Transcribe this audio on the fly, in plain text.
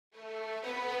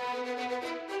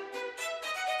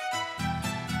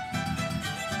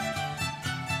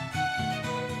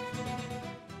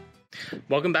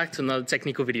Welcome back to another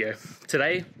technical video.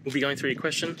 Today, we'll be going through your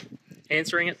question,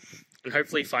 answering it, and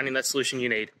hopefully finding that solution you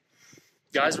need.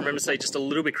 Guys, remember to stay just a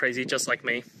little bit crazy, just like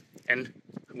me, and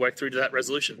work through to that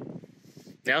resolution.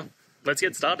 Now, let's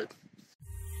get started.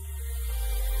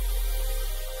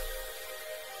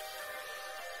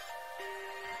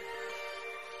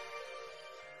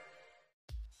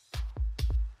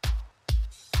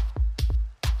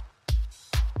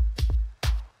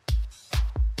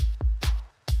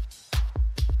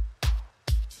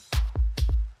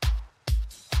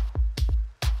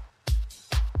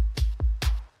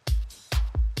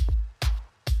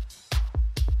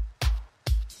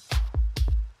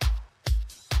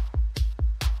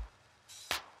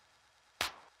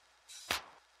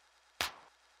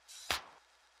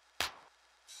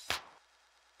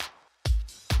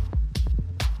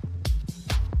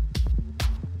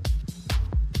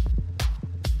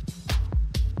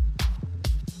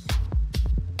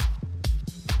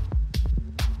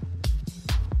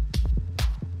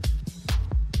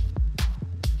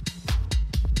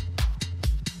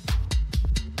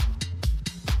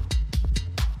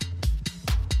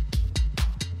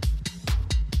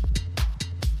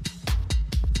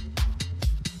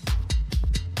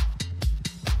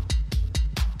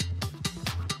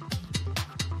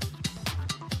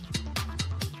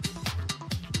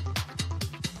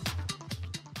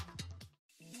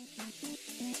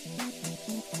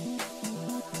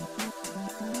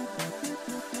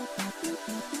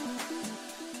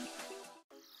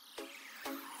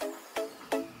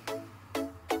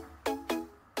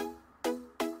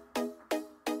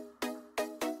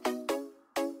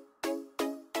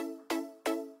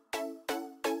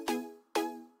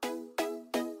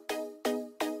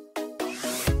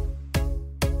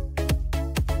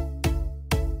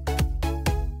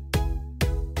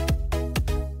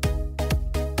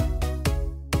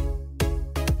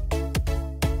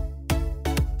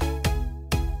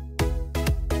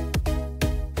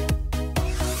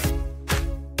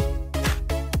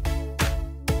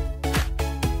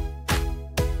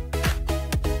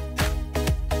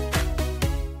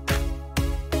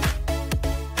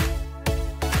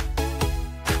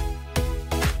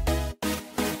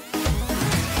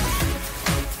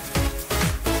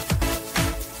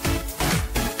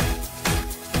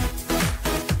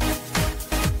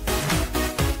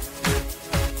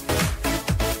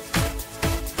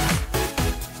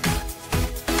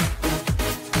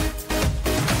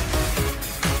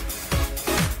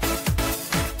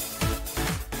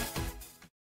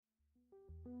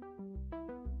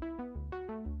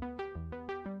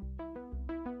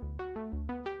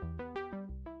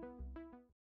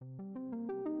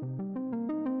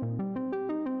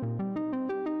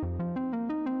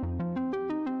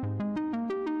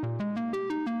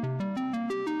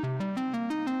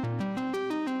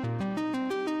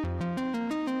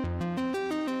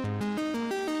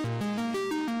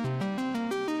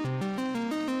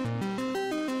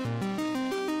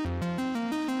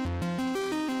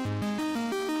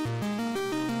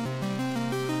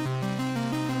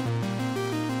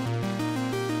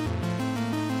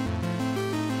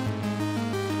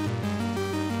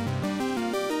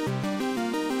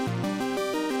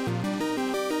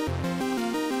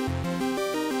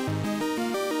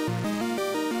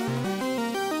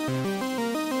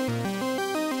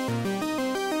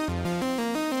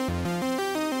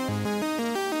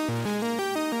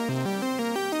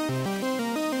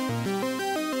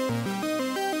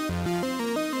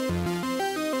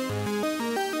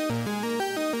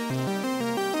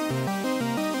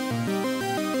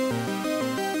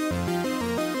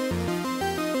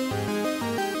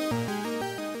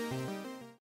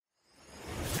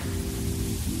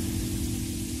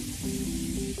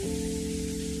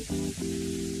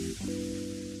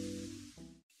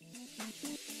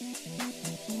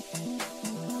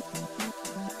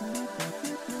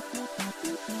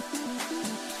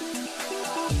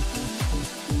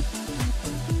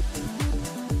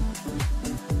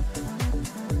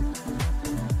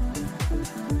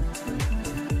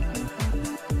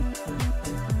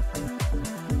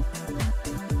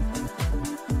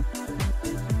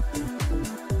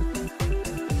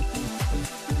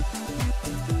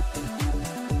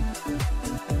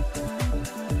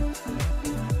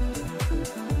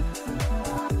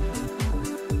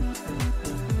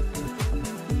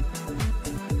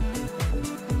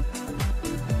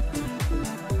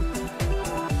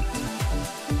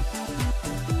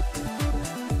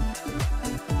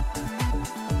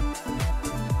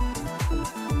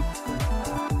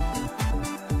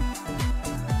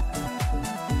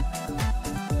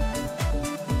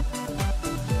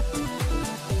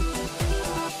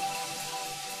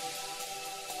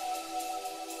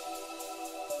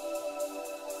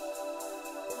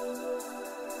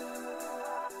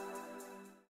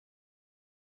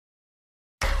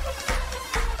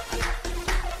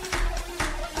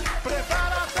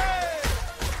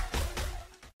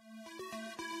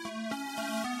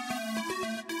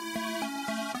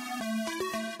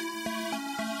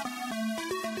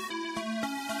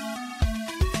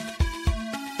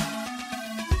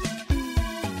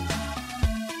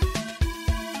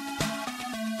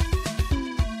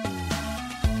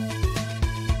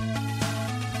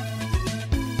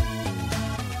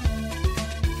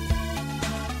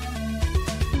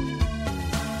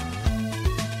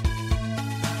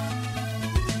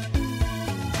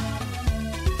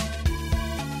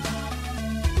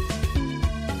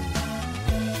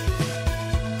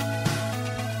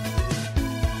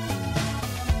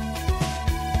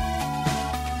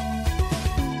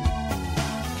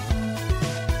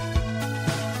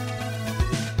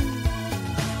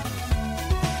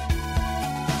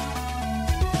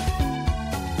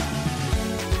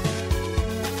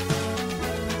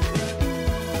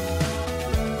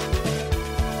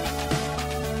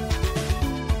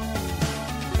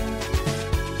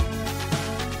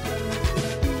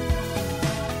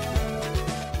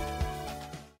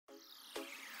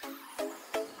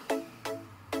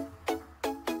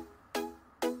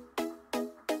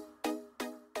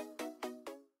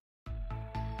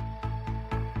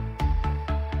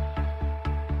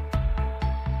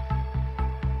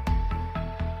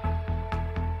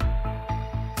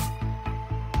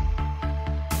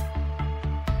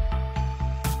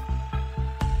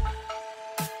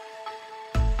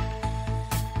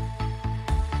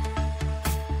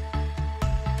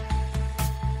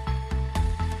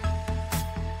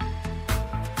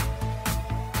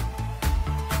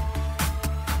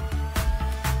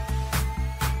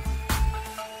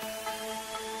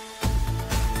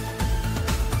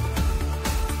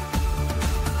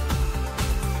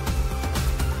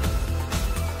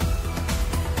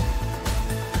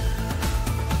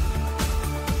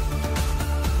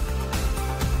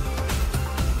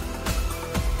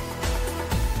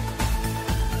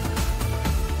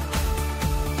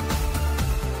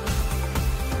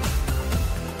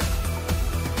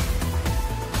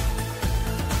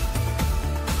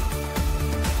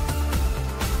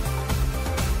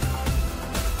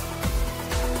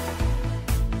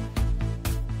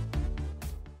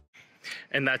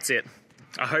 And that's it.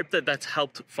 I hope that that's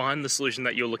helped find the solution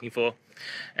that you're looking for.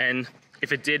 And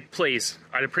if it did, please,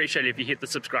 I'd appreciate it if you hit the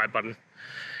subscribe button.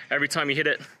 Every time you hit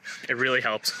it, it really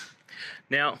helps.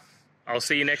 Now, I'll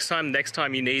see you next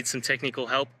time you need some technical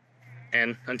help.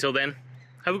 And until then,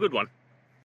 have a good one.